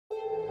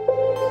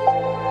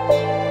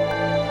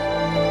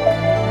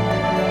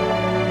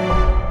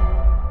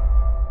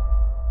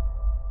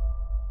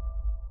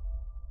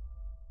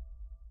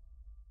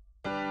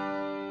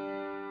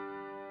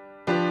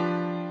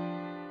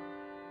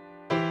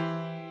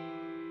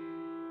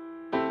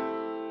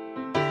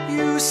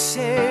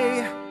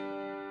say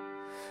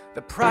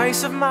the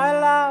price of my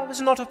love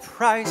is not a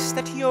price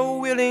that you're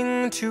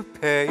willing to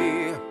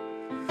pay.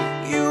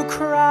 You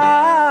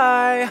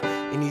cry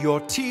in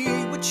your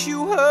tea, which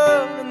you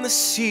hurl in the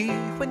sea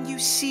when you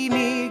see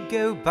me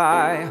go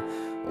by.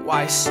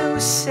 Why so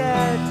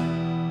sad?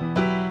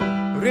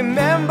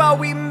 Remember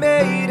we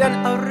made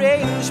an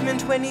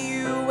arrangement when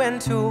you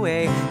went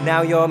away.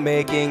 Now you're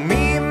making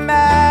me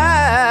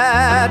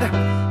mad.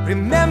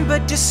 Remember,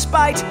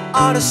 despite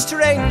our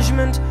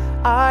estrangement,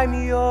 I'm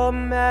your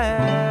man.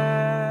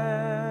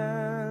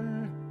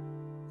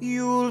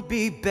 You'll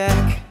be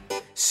back,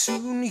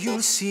 soon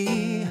you'll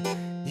see.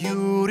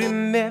 You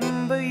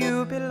remember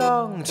you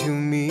belong to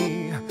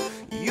me.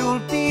 You'll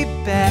be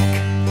back,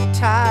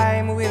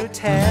 time will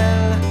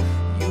tell.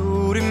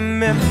 You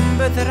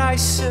remember that I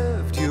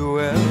served you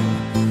well.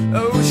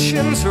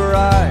 Oceans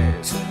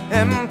rise,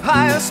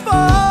 empires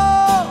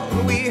fall.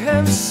 We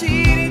have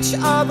seen each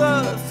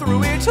other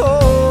through it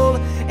all.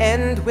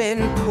 And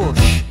when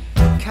push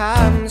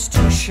comes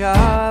to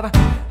shove,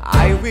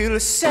 I will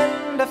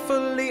send a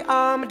fully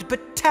armed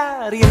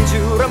battalion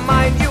to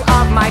remind you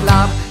of my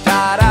love.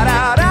 Da da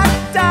da da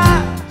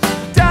da,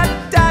 da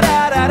da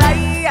da da da,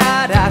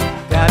 ya da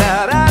da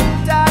da da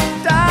da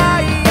da,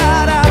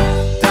 ya da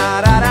da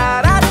da da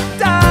da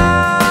da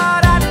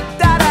da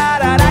da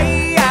da da,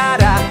 ya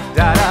da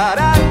da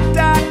da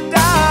da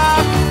da.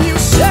 You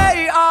say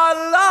our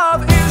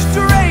love is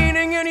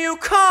draining and you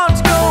can't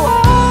go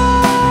on.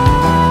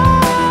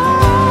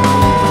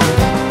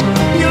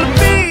 You'll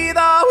be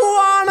the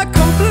one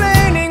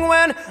complaining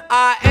when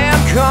I am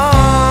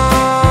gone.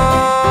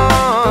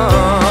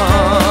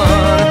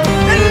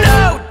 And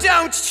no,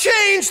 don't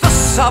change the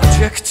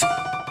subject,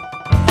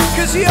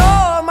 'cause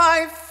you're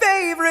my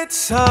favorite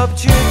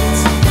subject.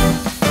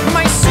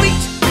 My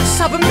sweet,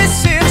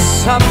 submissive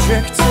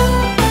subject.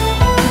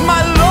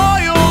 My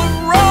loyal,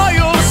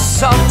 royal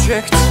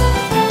subject.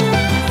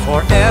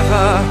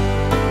 Forever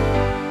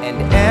and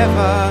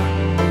ever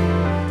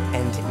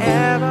and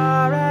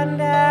ever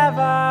and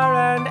ever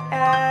and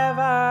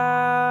ever.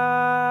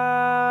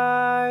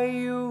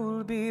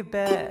 You'll be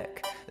back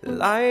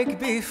like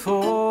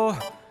before.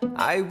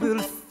 I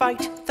will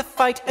fight the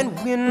fight and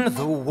win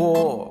the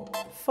war.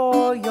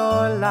 For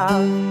your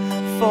love,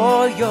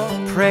 for your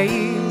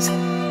praise.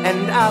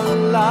 And I'll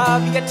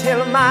love you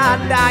till my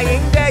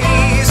dying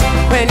days.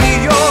 When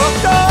you're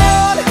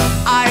gone,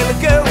 I'll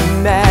go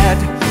mad.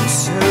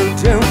 So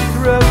don't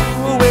throw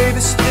away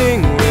this thing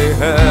we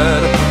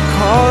had.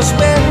 'Cause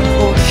when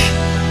push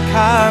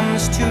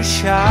comes to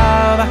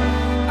shove,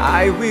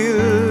 I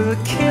will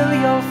kill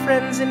your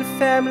friends and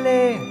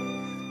family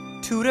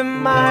to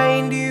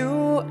remind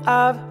you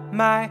of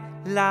my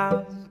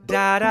love.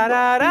 Da da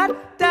da da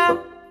da,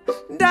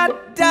 da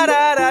da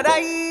da da da,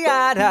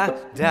 ya da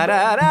da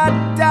da da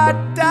da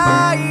da,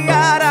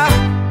 ya da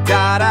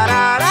da da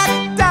da da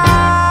da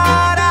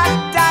da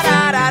da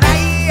da da,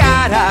 ya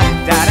da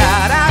da da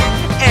da.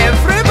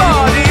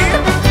 Everybody,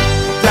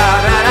 da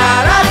da da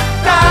da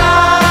da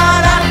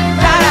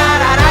da da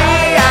da da,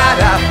 ya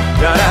da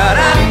da da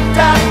da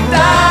da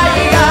da,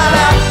 ya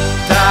da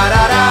da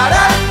da da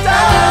da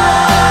da,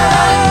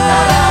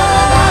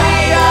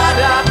 ya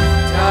da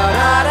da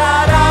da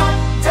da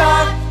da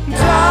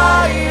da,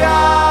 ya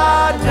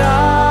da.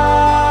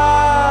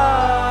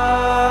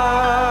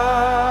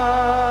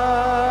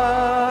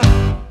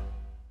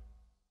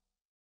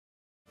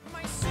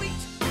 My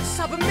sweet,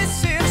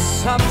 submissive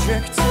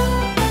subject.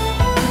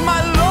 My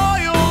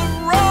loyal,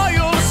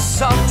 royal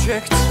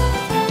subject.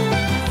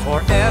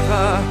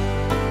 Forever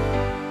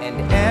and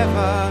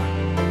ever